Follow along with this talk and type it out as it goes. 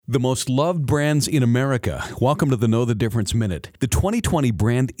The most loved brands in America. Welcome to the Know the Difference Minute. The 2020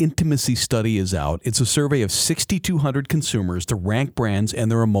 Brand Intimacy Study is out. It's a survey of 6,200 consumers to rank brands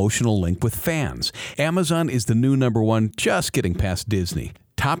and their emotional link with fans. Amazon is the new number one, just getting past Disney.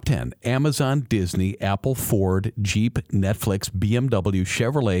 Top 10, Amazon, Disney, Apple, Ford, Jeep, Netflix, BMW,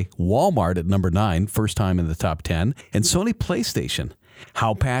 Chevrolet, Walmart at number 9, first time in the top 10, and Sony PlayStation.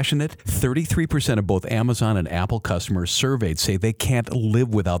 How passionate? 33% of both Amazon and Apple customers surveyed say they can't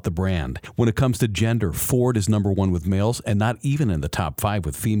live without the brand. When it comes to gender, Ford is number 1 with males and not even in the top 5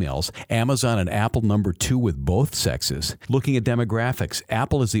 with females. Amazon and Apple number 2 with both sexes. Looking at demographics,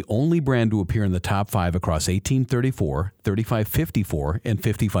 Apple is the only brand to appear in the top 5 across 1834, 3554, and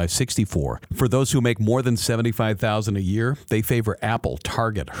 5564. For those who make more than $75,000 a year, they favor Apple,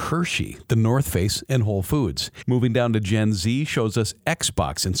 Target, Hershey, The North Face, and Whole Foods. Moving down to Gen Z shows us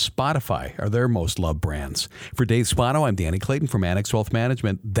Xbox and Spotify are their most loved brands. For Dave Spano, I'm Danny Clayton from Annex Wealth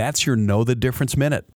Management. That's your Know the Difference Minute.